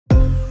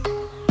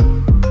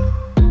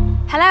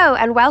Hello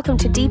and welcome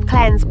to Deep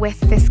Cleanse with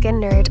the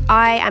Skin Nerd.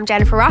 I am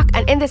Jennifer Rock,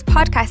 and in this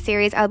podcast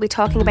series I'll be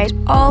talking about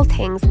all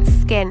things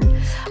skin.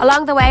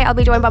 Along the way I'll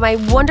be joined by my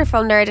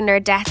wonderful nerd and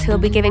nerdettes who will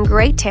be giving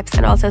great tips,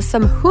 and also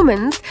some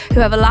humans who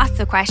have lots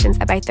of questions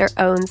about their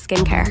own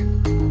skincare.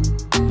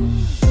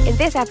 In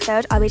this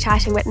episode, I'll be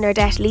chatting with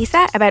nerdette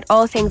Lisa about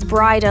all things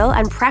bridal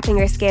and prepping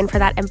your skin for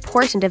that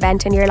important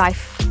event in your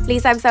life.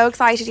 Lisa, I'm so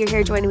excited you're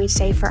here joining me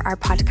today for our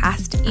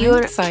podcast.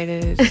 I'm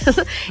excited.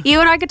 You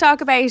and I could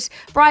talk about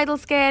bridal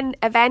skin,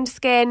 event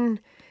skin,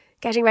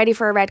 getting ready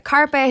for a red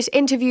carpet,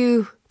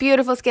 interview,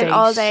 beautiful skin date.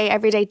 All day,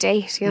 everyday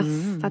date. Yes,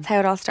 that's how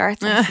it all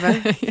starts.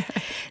 Yeah.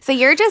 So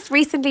you're just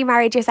recently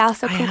married yourself,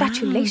 so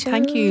congratulations.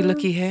 Thank you,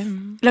 lucky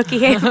him. Lucky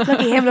him,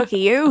 lucky him, lucky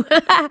you.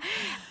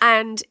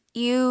 And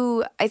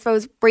you, I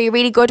suppose, were you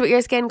really good with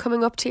your skin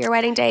coming up to your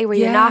wedding day? Were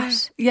you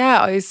not?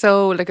 Yeah,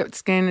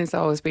 skin has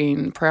always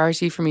been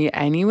priority for me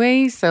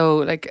anyway. So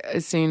like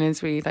as soon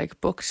as we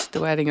booked the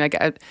wedding,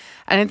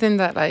 anything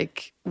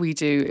that we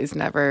do is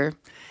never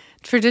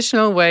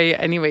traditional way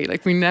anyway.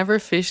 We never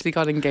officially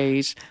got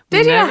engaged.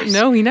 Did you?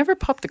 No, he never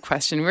popped the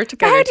question. We were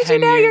together. How did you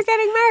know years. you're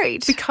getting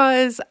married?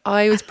 Because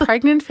I was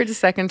pregnant for the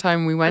second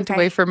time. We went Okay.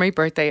 away for my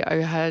birthday.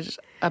 I had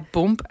a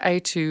bump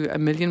out to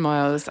 1,000,000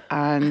 miles,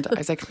 and I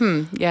was like,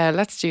 yeah,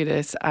 let's do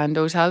this. And the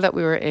hotel that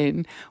we were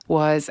in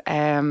was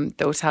the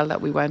hotel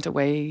that we went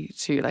away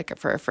to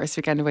for our first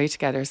weekend away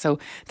together. So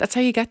that's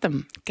how you get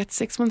them. Get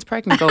 6 months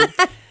pregnant. Go.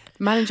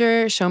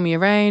 Manager, show me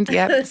around.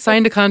 Yeah,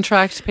 signed a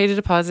contract, paid a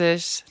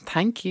deposit.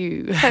 Thank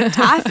you.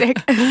 Fantastic.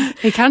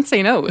 He can't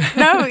say no.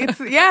 No,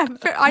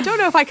 I don't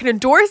know if I can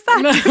endorse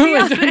that. No, to be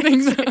I don't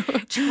think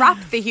honest. Trap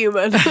the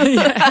human.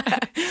 Yeah.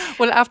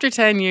 Well, after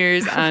 10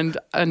 years and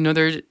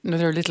another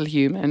little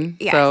human.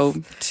 Yes. So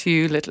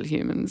 2 little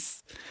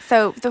humans.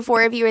 So the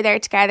four of you were there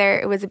together.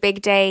 It was a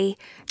big day.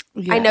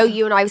 Yeah. I know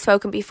you and I have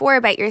spoken before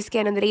about your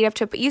skin and the lead up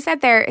to it, but you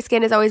said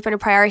skin has always been a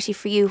priority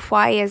for you.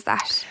 Why is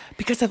that?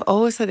 Because I've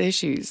always had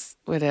issues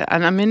with it,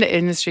 and I'm in the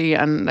industry,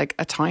 and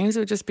at times it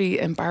would just be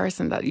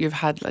embarrassing that you've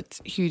had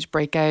huge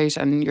breakout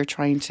and you're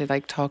trying to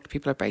talk to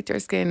people about their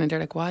skin, and they're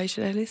like, why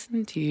should I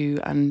listen to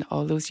you and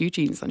all those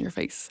Eugenes on your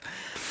face?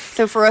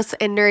 So for us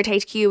in Nerd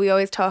HQ, we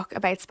always talk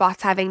about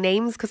spots having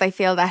names, because I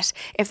feel that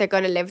if they're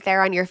going to live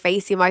there on your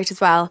face, you might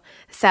as well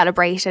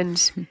celebrate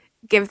and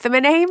give them a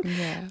name.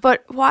 Yeah.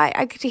 But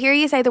to hear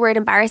you say the word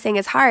embarrassing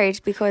is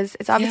hard, because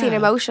it's obviously an Yeah.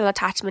 emotional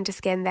attachment to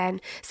skin then.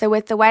 So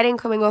with the wedding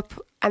coming up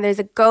and there's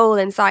a goal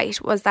in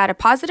sight, was that a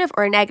positive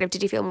or a negative?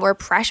 Did you feel more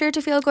pressure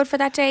to feel good for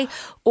that day?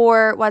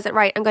 Or was it,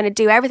 right, I'm going to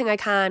do everything I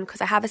can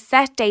because I have a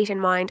set date in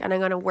mind and I'm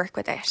going to work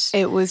with it?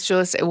 It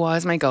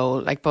was my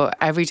goal, but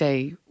every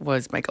day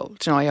was my goal.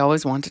 I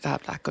always wanted to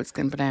have that good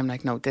skin, but I'm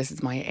like, no, this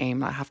is my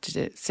aim. I have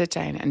to sit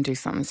down and do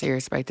something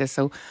serious about this.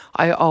 So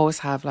I always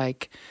have a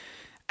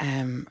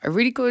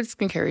really good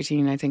skincare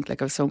routine. I think I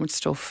have so much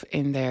stuff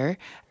in there.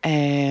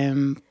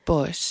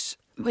 But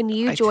when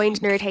you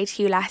joined Nerd HQ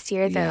last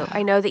year, though,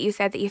 I know that you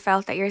said that you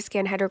felt that your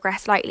skin had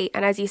regressed slightly.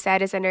 And as you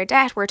said, as a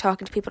nerdette, we're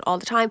talking to people all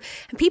the time.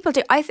 And people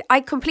do,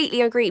 I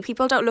completely agree.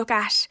 People don't look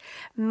at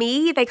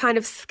me. They kind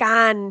of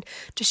scan,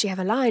 does she have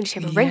a line? Does she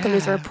have a wrinkle?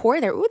 Is there a pore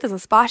there? Ooh, there's a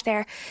spot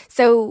there.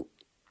 So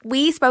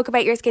we spoke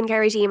about your skincare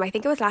regime, I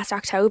think it was last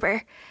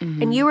October.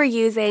 And you were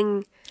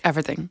using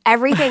everything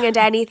and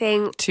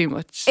anything too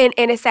much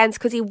in a sense,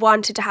 because you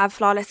wanted to have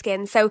flawless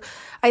skin. So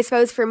I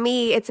suppose for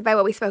me it's about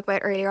what we spoke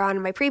about earlier on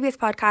in my previous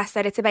podcast,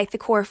 that it's about the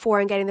core 4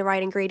 and getting the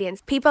right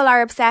ingredients. People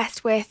are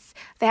obsessed with,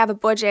 they have a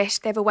budget,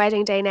 they have a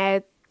wedding day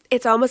now,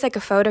 it's almost like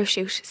a photo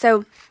shoot.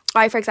 So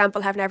I, for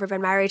example, have never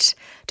been married,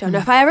 don't know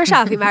if I ever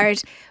shall be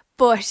married.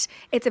 But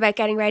it's about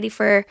getting ready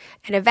for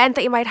an event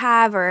that you might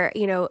have, or,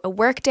 a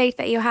work date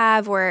that you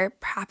have, or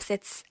perhaps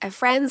it's a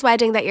friend's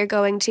wedding that you're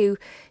going to.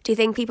 Do you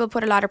think people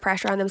put a lot of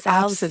pressure on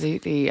themselves?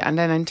 Absolutely. And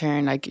then in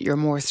turn, you're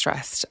more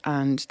stressed,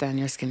 and then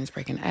your skin is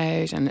breaking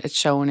out and it's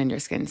showing in your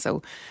skin.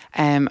 So,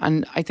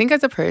 and I think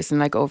as a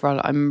person, overall,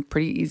 I'm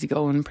pretty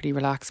easygoing, pretty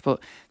relaxed, but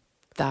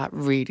that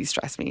really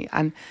stressed me.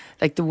 And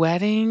the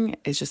wedding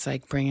is just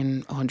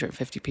bringing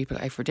 150 people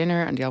out for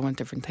dinner, and they all want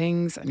different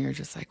things, and you're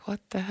just what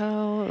the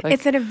hell?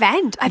 It's an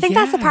event. I think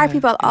that's the part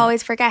people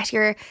always forget.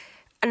 You're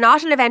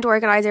not an event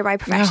organizer by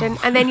profession,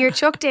 and then you're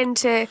chucked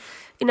into,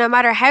 no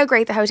matter how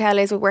great the hotel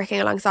is with working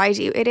alongside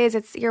you,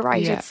 you're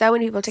right, it's so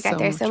many people to get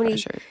there, so many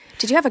pressure.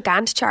 Did you have a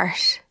Gantt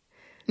chart?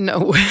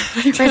 No. Or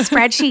a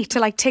spreadsheet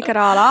to tick it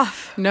all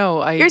off?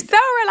 No, you're so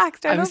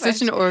relaxed. I'm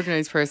such an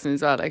organised person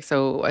as well.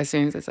 So as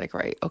soon as it's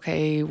right,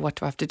 okay, what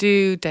do I have to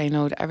do?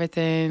 Download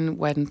everything,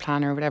 wedding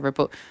planner, whatever.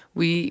 But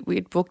we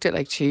had booked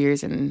it 2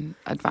 years in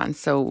advance,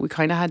 so we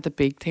kind of had the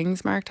big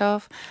things marked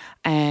off.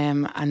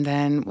 And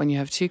then when you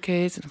have 2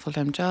 kids and a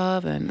full-time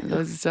job and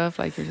loads of stuff,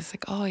 you're just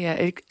oh yeah,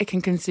 it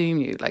can consume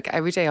you.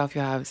 Every day off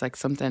you have is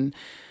something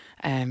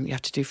you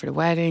have to do for the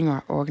wedding,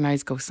 or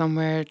organise, go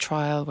somewhere,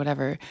 trial,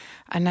 whatever.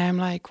 And now I'm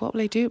what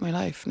will I do with my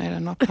life now that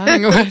I'm not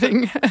planning a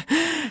wedding?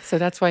 So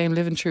that's why I'm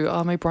living through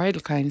all my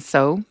bridal clients.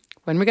 So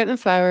when we're getting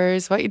the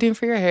flowers, what are you doing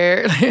for your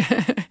hair?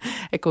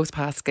 It goes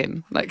past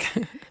skin. Like,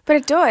 but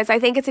it does. I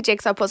think it's a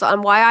jigsaw puzzle,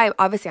 and why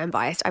I'm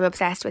biased. I'm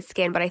obsessed with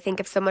skin, but I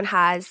think if someone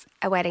has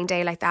a wedding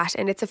day like that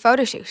and it's a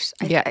photo shoot,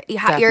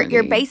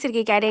 you're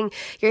basically getting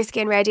your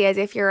skin ready as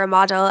if you're a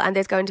model, and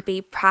there's going to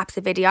be perhaps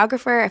a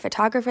videographer, a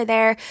photographer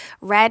there.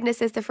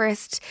 Redness is the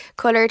first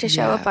colour to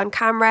show up on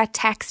camera.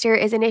 Texture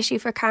is an issue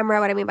for camera.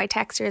 What I mean by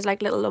texture is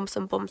like little lumps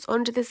and bumps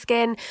under the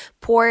skin.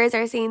 Pores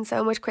are seen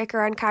so much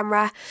quicker on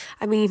camera.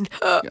 I mean,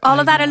 all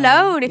of that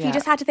alone, if you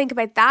just had to think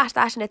about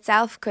that in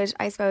itself could,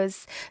 I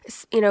suppose,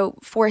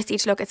 force you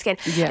to look at skin.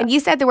 And you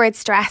said the word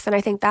stress, and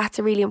I think that's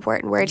a really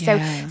important word. So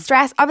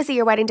stress, obviously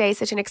your wedding day is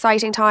such an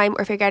exciting time,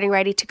 or if you're getting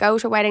ready to go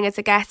to a wedding as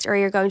a guest, or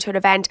you're going to an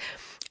event,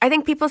 I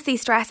think people see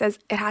stress as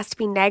it has to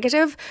be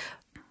negative.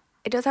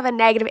 It does have a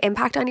negative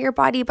impact on your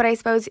body, but I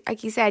suppose,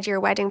 like you said, your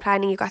wedding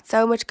planning, you've got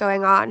so much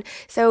going on.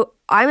 So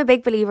I'm a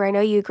big believer, I know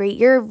you agree,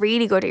 you're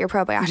really good at your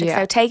probiotics.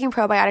 So taking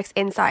probiotics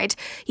inside,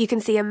 you can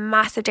see a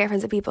massive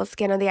difference in people's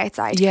skin on the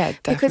outside. Yeah,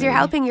 definitely. Because you're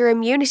helping your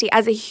immunity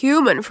as a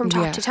human from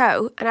top to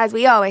toe. And as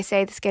we always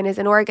say, the skin is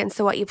an organ,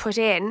 so what you put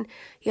in,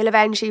 you'll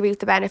eventually reap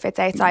the benefits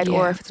outside,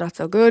 or if it's not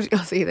so good, you'll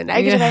see the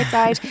negative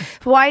outside.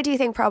 Why do you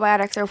think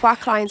probiotics, or what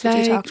clients would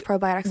you talk to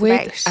probiotics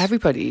with about?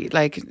 Everybody,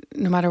 like,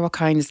 no matter what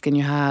kind of skin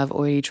you have,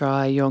 oily,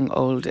 dry, young,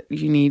 old,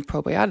 you need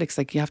probiotics.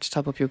 Like, you have to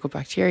top up your good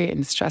bacteria in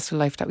the stressful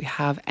life that we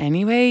have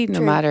anyway,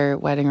 no matter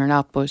wedding or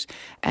not. But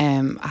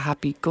a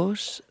happy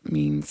gut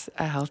means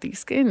a healthy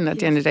skin at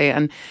the end of the day.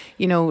 And,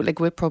 like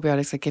with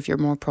probiotics, like if you're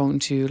more prone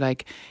to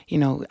like,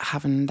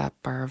 having that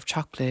bar of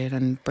chocolate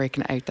and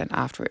breaking it out then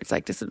afterwards,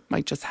 like this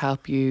might just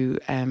help you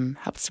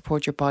help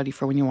support your body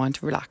for when you want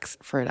to relax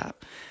for that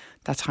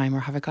time, or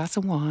have a glass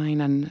of wine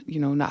and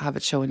not have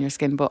it show in your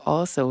skin. But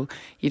also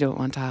you don't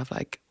want to have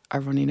like a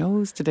runny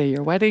nose today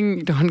your wedding,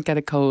 you don't get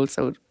a cold,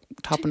 so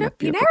topping up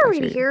your you never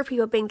really hear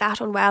people being that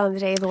unwell on the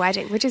day of a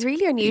wedding, which is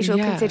really unusual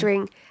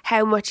considering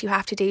how much you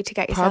have to do to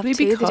get yourself probably to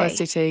the day. Because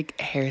they take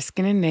hair,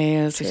 skin and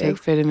nails, they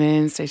take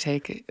vitamins, they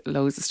take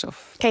loads of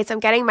stuff. Okay, so I'm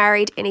getting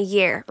married in a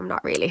year. I'm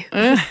not really.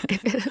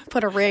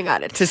 Put a ring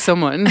on it. To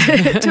someone.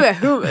 To a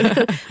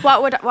human.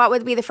 What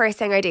would be the first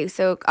thing I do?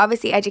 So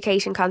obviously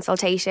education,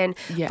 consultation,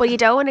 but you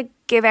don't want to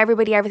give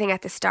everybody everything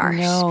at the start.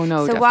 No,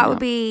 So what would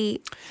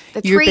be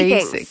the your three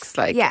basics, things?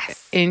 like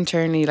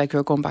internally, like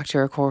you're going back to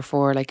your core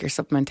 4, like your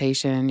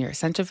supplementation, your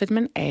essential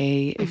vitamin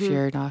A if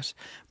you're not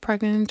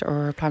pregnant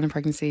or planning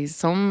pregnancies.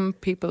 Some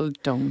people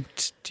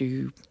don't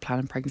do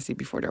planning pregnancy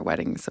before their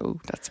wedding, so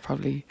that's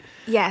probably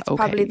it's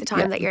probably the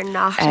time that you're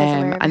not as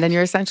aware of and then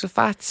your essential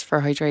fats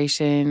for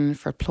hydration,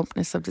 for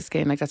plumpness of the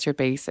skin, like that's your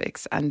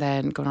basics. And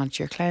then going on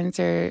to your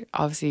cleanser,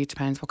 obviously it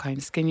depends what kind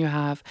of skin you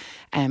have,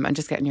 and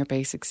just getting your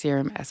basic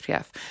serum,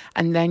 SPF,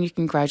 and then you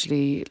can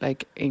gradually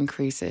like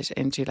increase it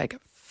into like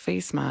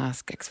face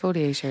mask,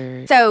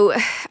 exfoliator. So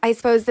I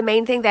suppose the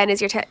main thing then is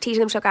you're teaching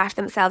them to look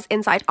after themselves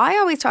inside. I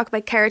always talk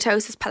about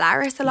keratosis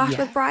pilaris a lot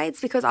with brides,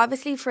 because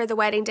obviously for the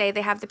wedding day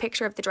they have the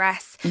picture of the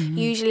dress.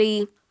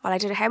 Usually, I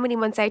don't know, how many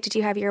months out did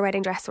you have your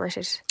wedding dress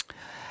sorted?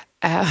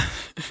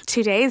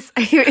 2 days.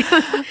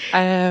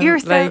 You're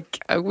like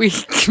a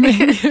week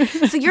maybe.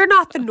 So you're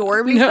not the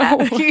norm.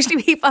 No.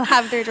 Usually people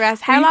have their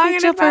dress how long in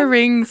advance? Our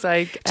rings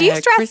like do you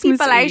stress Christmas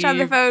people out Eve on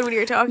the phone when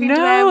you're talking to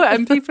them? No,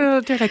 and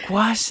people, they're like,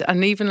 what?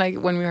 And even like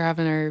when we were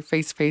having our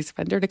face-to-face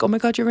event, they're like, oh my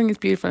God, your ring is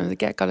beautiful. And I was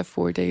like, yeah, I got it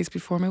 4 days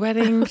before my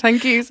wedding.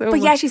 Thank you so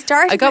much. But she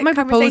started. I got my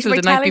proposal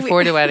the night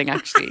before the wedding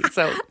actually.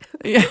 So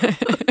yeah.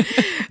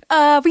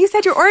 But you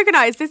said you're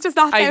organised. This does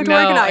not sound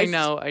organised.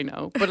 I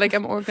know. But like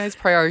I'm organised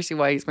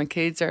priority-wise. My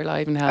kids are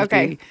alive and healthy.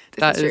 Okay,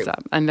 that is that.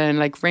 And then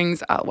like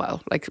rings,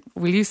 like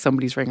we'll use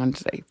somebody's ring on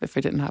today if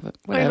I didn't have it.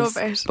 I love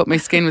it. But my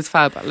skin was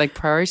fab. Like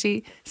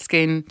priority,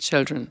 skin,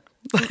 children.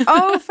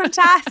 Oh,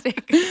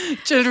 fantastic.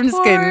 Children's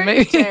skin,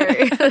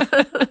 maybe.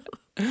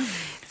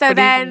 So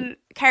then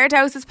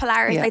keratosis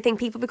pilaris, I think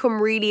people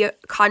become really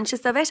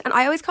conscious of it, and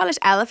I always call it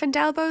elephant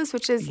elbows,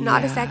 which is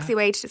not a sexy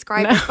way to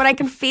describe it, but I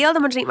can feel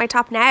them underneath my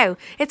top now.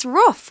 It's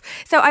rough.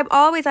 So I'm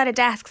always at a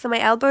desk, so my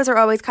elbows are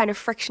always kind of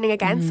frictioning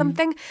against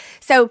something.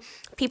 So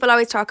people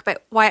always talk about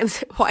why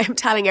I'm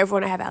telling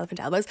everyone I have elephant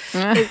elbows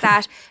is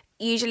that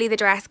usually the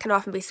dress can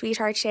often be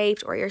sweetheart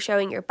shaped, or you're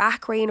showing your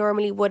back where you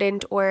normally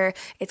wouldn't, or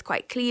it's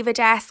quite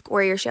cleavage-esque,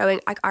 or you're showing,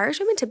 like Irish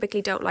women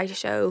typically don't like to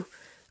show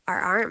our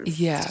arms.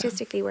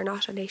 Statistically, we're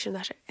not a nation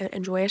that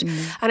enjoy it.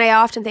 And I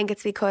often think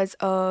it's because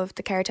of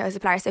the keratosis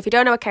pilaris. So if you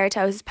don't know what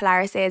keratosis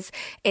pilaris is,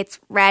 it's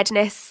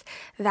redness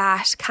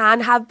that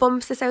can have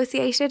bumps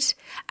associated.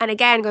 And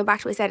again, going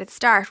back to what I said at the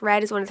start,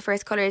 red is one of the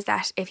first colours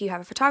that if you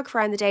have a photographer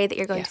on the day that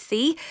you're going to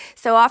see.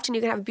 So often you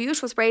can have a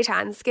beautiful spray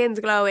tan, skin's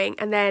glowing,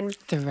 and then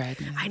the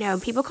redness. I know,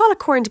 people call it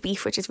corned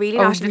beef, which is really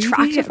not an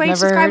attractive way to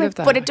describe it,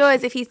 but it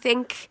does if you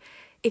think...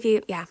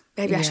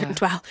 maybe I shouldn't.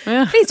 Well,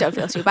 please don't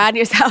feel too bad in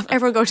yourself.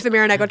 Everyone go to the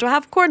mirror and I go, do I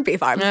have corned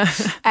beef arms?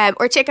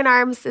 Or chicken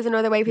arms is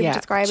another way people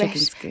describe it.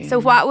 Skin. So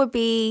what would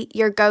be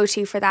your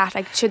go-to for that?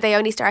 Like, should they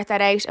only start that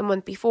out a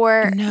month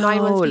before,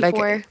 9 months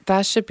before? Like,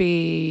 that should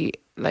be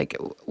like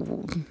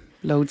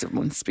loads of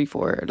months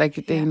before.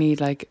 Like they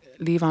need like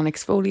leave-on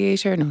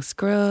exfoliator, no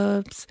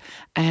scrubs.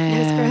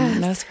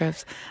 No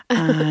scrubs.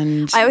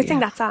 And I always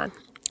think that's on.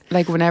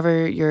 Like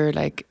whenever you're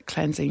like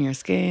cleansing your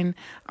skin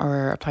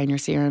or applying your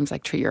serums,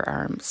 like treat your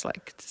arms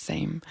like the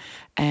same.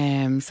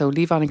 So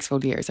leave-on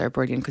exfoliators are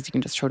brilliant because you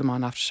can just throw them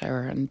on after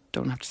shower and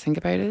don't have to think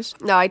about it.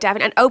 No, I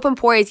definitely. And open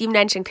pores, you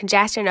mentioned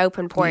congestion,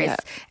 open pores. Yeah.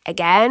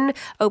 Again,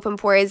 open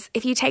pores,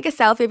 if you take a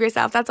selfie of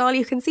yourself, that's all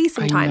you can see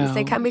sometimes. know,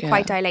 They can be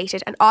quite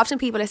dilated. And often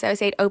people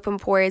associate open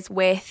pores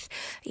with,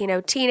 you know,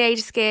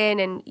 teenage skin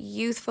and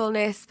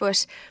youthfulness,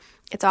 but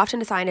it's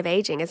often a sign of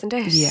aging, isn't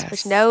it? Yes,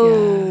 Which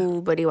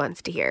nobody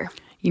wants to hear.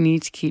 You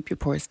need to keep your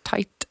pores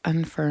tight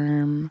and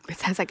firm. It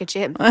sounds like a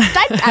gym.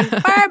 Tight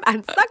and firm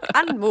and suck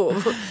and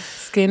move.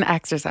 Skin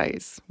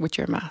exercise with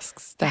your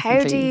masks,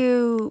 definitely. How do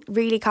you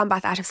really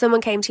combat that? If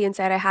someone came to you and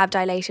said, I have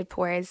dilated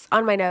pores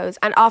on my nose,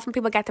 and often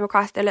people get them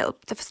across the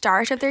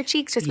start of their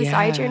cheeks, just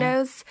beside your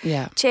nose.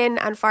 Yeah. Chin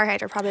and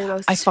forehead are probably the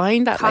most I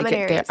find that common like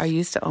areas. I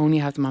used to only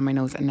have them on my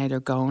nose and now they're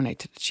going out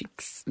to the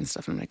cheeks and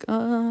stuff. I'm like,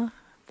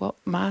 what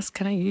mask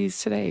can I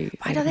use today?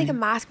 I don't think a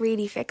mask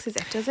really fixes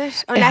it, does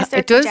it? Unless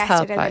they're it does congested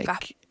help, and like, they've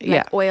got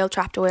yeah. oil,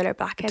 trapped oil or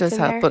blackheads It does in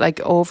help, there. but like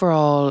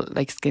overall,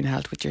 like skin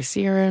health with your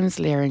serums,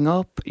 layering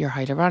up your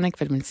hyaluronic,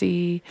 vitamin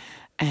C.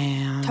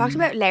 Talked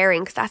about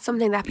layering because that's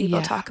something that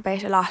people talk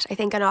about a lot. I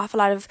think an awful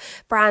lot of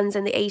brands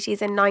in the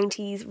 80s and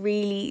 90s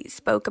really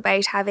spoke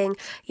about having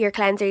your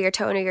cleanser, your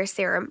toner, your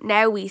serum.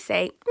 Now we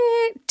say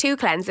 2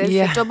 cleanses,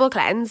 a double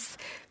cleanse.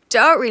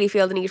 Don't really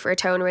feel the need for a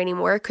toner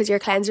anymore because your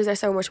cleansers are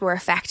so much more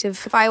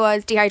effective. If I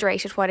was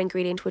dehydrated, what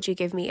ingredient would you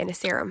give me in a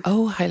serum?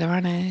 Oh,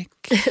 hyaluronic.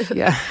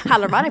 Yeah.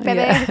 Hyaluronic,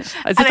 baby. Yeah.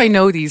 As if I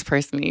know these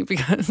personally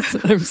because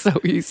I'm so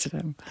used to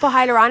them. But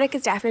hyaluronic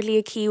is definitely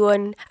a key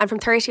one. And from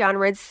 30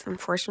 onwards,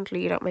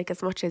 unfortunately, you don't make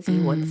as much as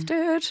you once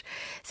did.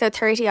 So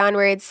 30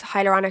 onwards,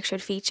 hyaluronic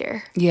should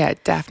feature. Yeah,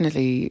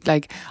 definitely.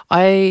 Like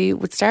I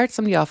would start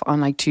somebody off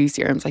on like 2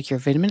 serums, like your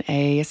vitamin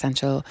A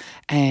essential,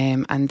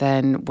 and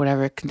then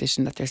whatever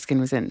condition that their skin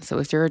was in. So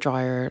if you're a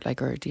drier,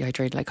 like or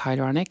dehydrated, like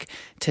hyaluronic,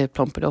 to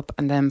plump it up,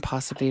 and then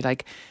possibly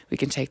like we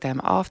can take them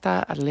off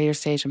that at a later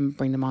stage and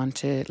bring them on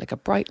to like a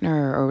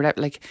brightener or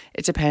whatever. Like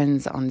it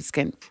depends on the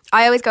skin.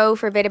 I always go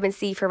for vitamin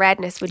C for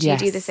redness. Would you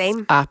do the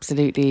same?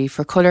 Absolutely.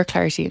 For colour,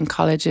 clarity and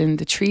collagen,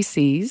 the 3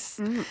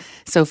 C's.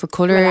 So for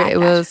colour, it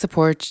will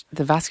support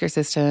the vascular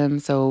system.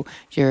 So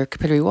your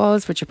capillary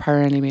walls, which are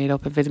primarily made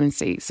up of vitamin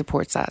C,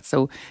 supports that.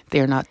 So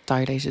they're not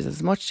dilated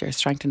as much, they're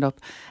strengthened up.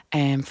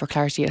 For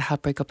clarity, it'll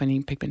help break up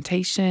any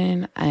pigmentation.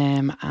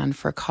 And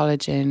for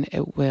collagen,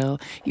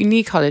 you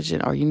need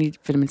collagen or you need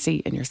vitamin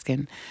C in your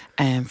skin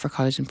for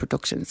collagen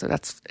production. So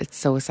it's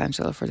so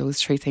essential for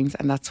those 3 things.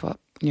 And that's what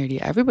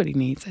nearly everybody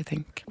needs, I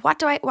think. What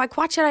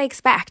should I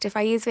expect if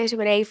I use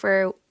vitamin A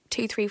for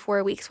 2, 3,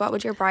 4 weeks? What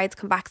would your brides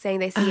come back saying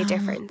they see a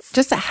difference?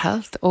 Just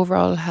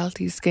overall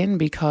healthy skin,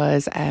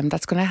 because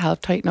that's going to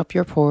help tighten up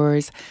your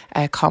pores,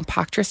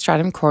 compact your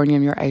stratum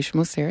corneum, your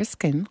outermost layer of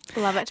skin.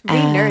 Love it.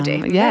 Really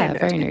nerdy. Yeah,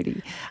 very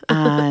nerdy.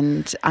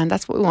 and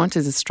that's what we want,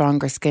 is a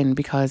stronger skin,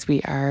 because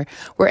we're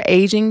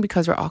aging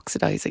because we're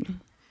oxidizing.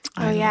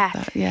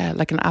 Yeah,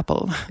 like an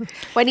apple.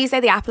 When you say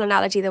the apple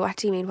analogy, though, what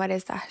do you mean? What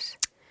is that?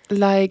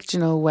 Like,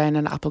 when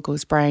an apple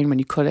goes brown when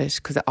you cut it,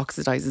 because it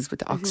oxidizes with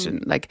the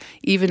oxygen. Like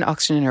even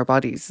oxygen in our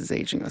bodies is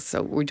aging us,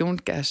 so we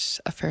don't get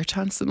a fair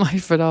chance in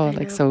life at all.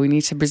 So we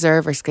need to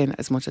preserve our skin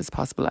as much as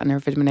possible, and our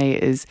vitamin A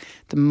is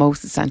the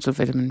most essential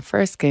vitamin for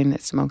our skin.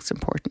 It's the most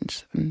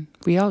important, and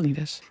we all need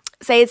it.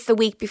 Say it's the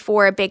week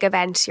before a big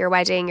event, your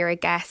wedding, you're a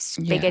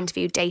guest, big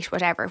interview, date,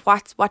 whatever.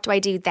 What do I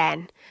do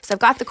then? So I've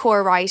got the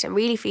core right, I'm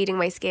really feeding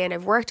my skin,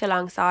 I've worked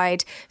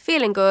alongside,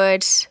 feeling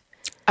good.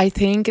 I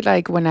think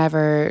like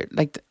whenever,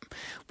 like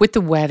with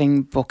the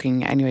wedding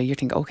booking anyway, you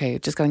think, okay,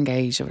 just got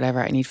engaged or whatever,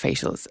 I need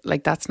facials.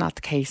 Like that's not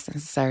the case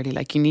necessarily.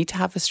 Like you need to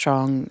have a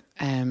strong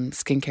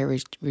skincare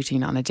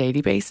routine on a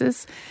daily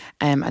basis,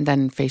 and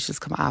then facials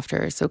come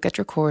after. So get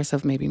your course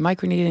of maybe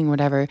microneedling,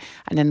 whatever,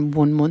 and then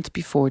 1 month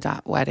before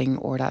that wedding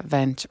or that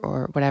event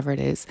or whatever it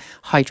is,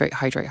 hydrate.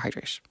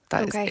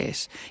 That is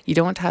it. You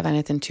don't want to have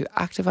anything too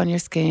active on your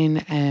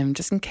skin,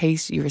 just in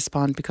case you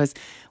respond, because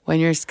when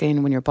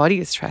your body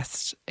is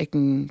stressed, it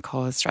can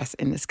cause stress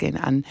in the skin,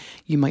 and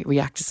you might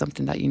react to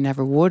something that you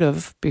never would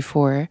have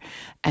before.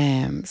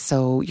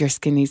 So your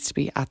skin needs to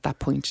be at that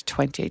point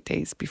 28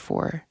 days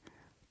before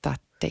that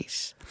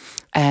date.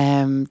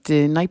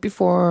 The night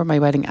before my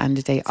wedding and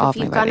the day of my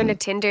wedding. If you've gone on a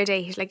Tinder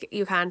date, like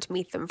you can't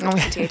meet them for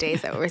 28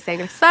 days. So we're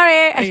saying,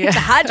 sorry, I need to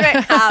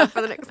hydrate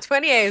for the next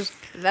 28.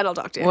 Then I'll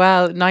talk to you.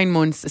 Well, 9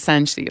 months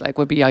essentially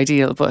would be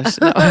ideal, but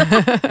no.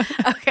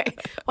 Okay.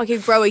 Well, you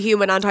grow a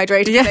human and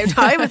hydrate at the same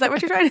time. Is that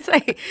what you're trying to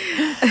say?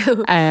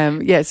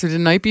 So the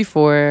night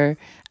before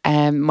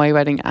my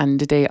wedding and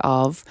the day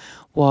of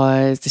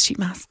was the sheet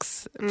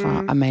masks.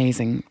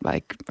 Amazing,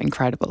 like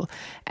incredible.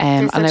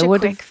 They're such and I a would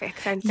quick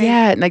fix, aren't they?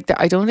 Yeah, like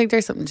I don't think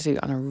there's something to do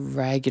on a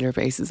regular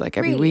basis, like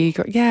every week.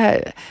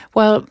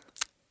 Well,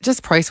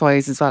 just price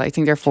wise as well. I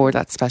think they're for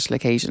that special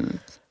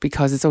occasion.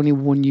 because it's only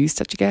one use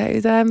that you get out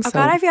of them. Oh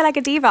God, I feel like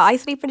a diva. I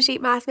sleep in a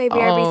sheet mask maybe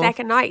every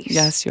second night.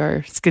 Yes,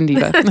 you're skin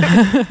diva.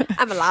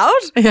 I'm allowed.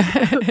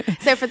 Yeah.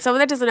 So for someone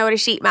that doesn't know what a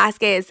sheet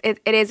mask is, it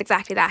is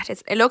exactly that.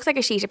 It looks like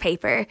a sheet of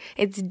paper.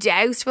 It's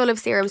doused full of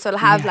serum, so it'll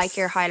have like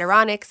your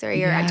hyaluronics or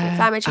your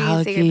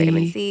anti-inflammatories, or your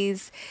vitamin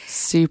C's.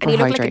 Super and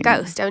you look hydrating. like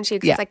a ghost, don't you?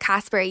 Because it's like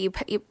Casper. You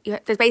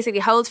there's basically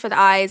holes for the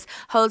eyes,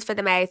 holes for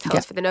the mouth,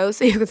 holes for the nose,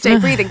 so you can stay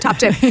breathing top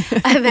tip.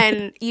 And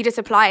then you just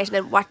apply it. And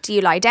then what do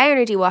you lie down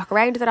or do you walk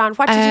around with it on?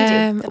 What did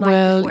you do?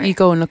 Well, you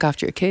go and look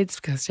after your kids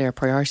because they're a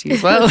priority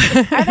as well.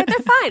 They're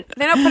fine.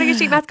 They're not putting a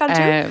sheet mask on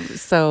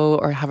too.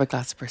 Or have a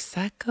glass of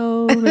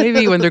Prosecco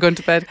maybe when they're going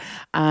to bed.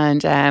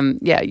 And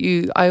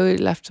I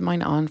left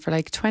mine on for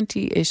like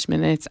 20-ish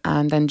minutes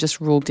and then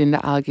just rubbed in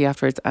the algae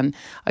afterwards, and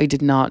I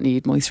did not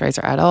need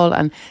moisturiser at all.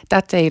 And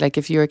that day, like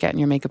if you're getting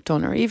your makeup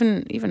done, or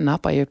even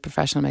not by a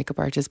professional makeup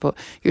artist, but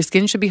your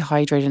skin should be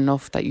hydrated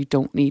enough that you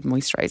don't need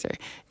moisturiser.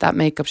 That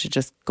makeup should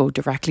just go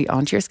directly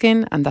onto your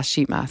skin, and that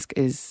sheet mask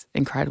is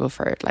incredible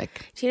for it.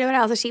 Like, do you know what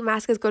else a sheet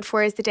mask is good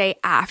for? Is the day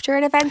after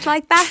an event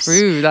like that.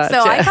 True that.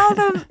 So I call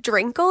them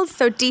drinkles,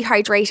 so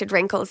dehydrated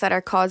wrinkles that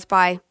are caused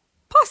by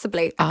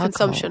possibly a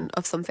consumption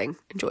of something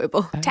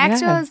enjoyable.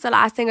 Textile is the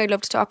last thing I'd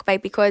love to talk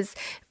about, because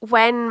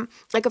when,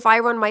 like, if I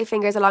run my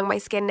fingers along my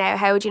skin now,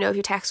 how would you know if you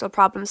have textile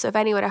problems? So if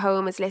anyone at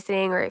home is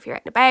listening, or if you're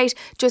out and about,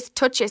 just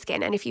touch your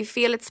skin, and if you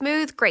feel it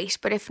smooth, great,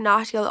 but if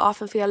not, you'll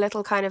often feel a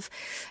little kind of,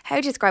 how do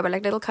you describe it,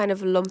 like little kind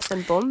of lumps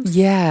and bumps.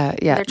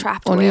 They're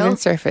trapped uneven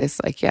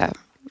surface, like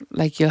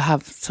you'll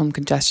have some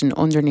congestion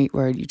underneath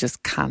where you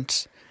just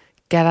can't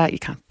get at, you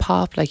can't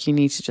pop, like you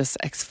need to just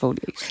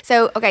exfoliate.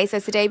 So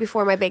it's the day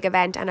before my big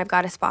event and I've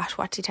got a spot.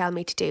 What do you tell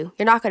me to do?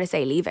 You're not going to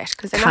say leave it,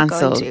 because they're not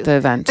going to. Cancel the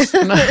event.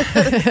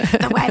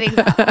 The wedding.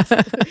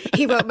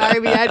 He won't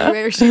marry me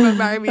anyway, or she won't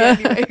marry me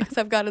anyway, because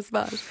I've got a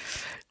spot.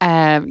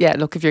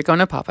 Look, if you're going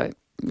to pop it,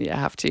 you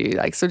have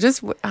to, so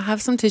just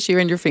have some tissue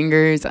around your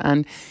fingers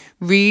and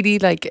really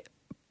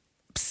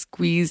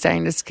squeeze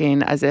down the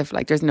skin as if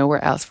there's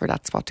nowhere else for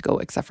that spot to go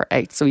except for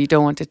out. So you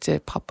don't want it to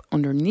pop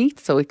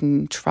underneath, so it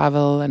can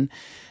travel and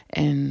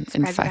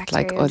infect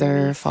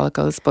other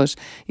follicles. But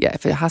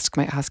if it has to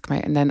come out, it has to come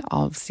out. And then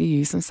obviously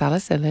use some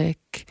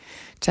salicylic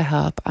to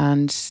help,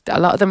 and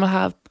a lot of them will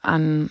have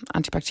an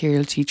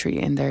antibacterial tea tree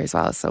in there as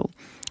well, so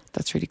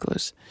that's really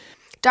good.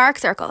 Dark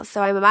circles.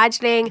 So I'm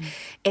imagining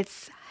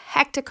it's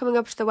hectic coming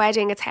up to the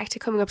wedding, it's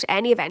hectic coming up to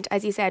any event.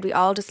 As you said, we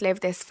all just live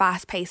this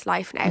fast-paced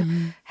life now.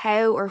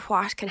 How or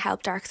what can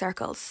help dark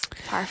circles,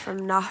 apart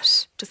from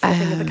not just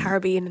living in the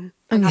Caribbean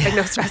and having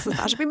no stresses?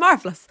 That would be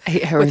marvellous.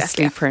 8 hours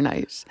sleep per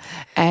night.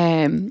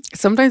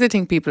 Sometimes I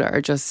think people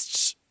are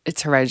just,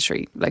 it's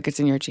hereditary, it's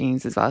in your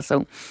genes as well.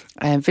 So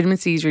vitamin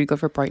C is really good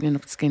for brightening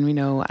up the skin, we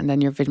know, and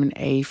then your vitamin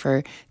A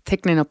for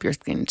thickening up your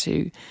skin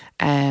too.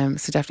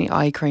 So definitely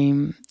eye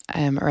cream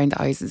around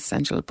the eyes is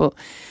essential. But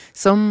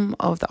some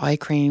of the eye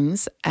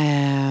creams,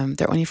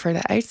 they're only for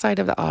the outside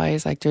of the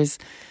eyes. There's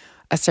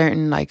a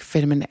certain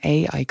vitamin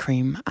A eye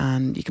cream,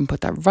 and you can put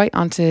that right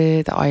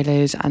onto the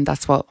eyelid, and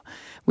that's what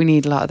we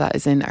need. A lot of that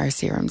is in our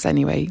serums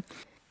anyway.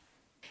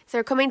 So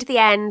we're coming to the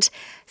end.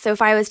 So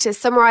if I was to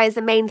summarise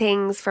the main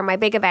things for my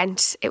big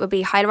event, it would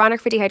be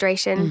hyaluronic for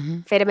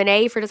dehydration, vitamin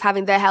A for just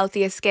having the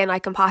healthiest skin I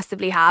can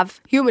possibly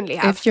have, humanly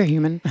have. If you're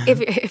human.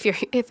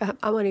 if I'm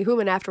only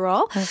human after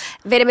all.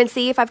 Vitamin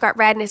C if I've got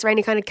redness or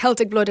any kind of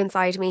Celtic blood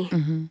inside me.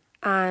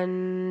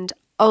 And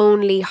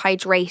only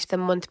hydrate the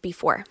month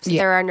before. So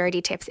there are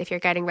nerdy tips if you're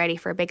getting ready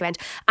for a big event.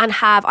 And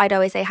I'd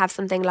always say, have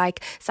something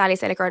like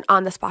salicylic or an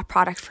on-the-spot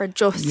product for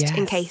just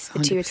in case the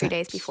 2 or 3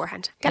 days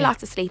beforehand. Get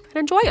lots of sleep and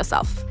enjoy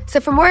yourself.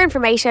 So for more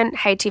information,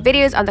 how-to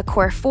videos on the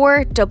Core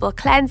 4, double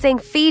cleansing,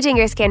 feeding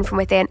your skin from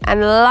within, and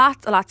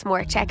lots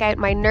more, check out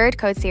my Nerd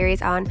Code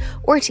series on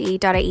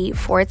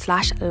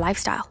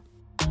rte.ie/lifestyle.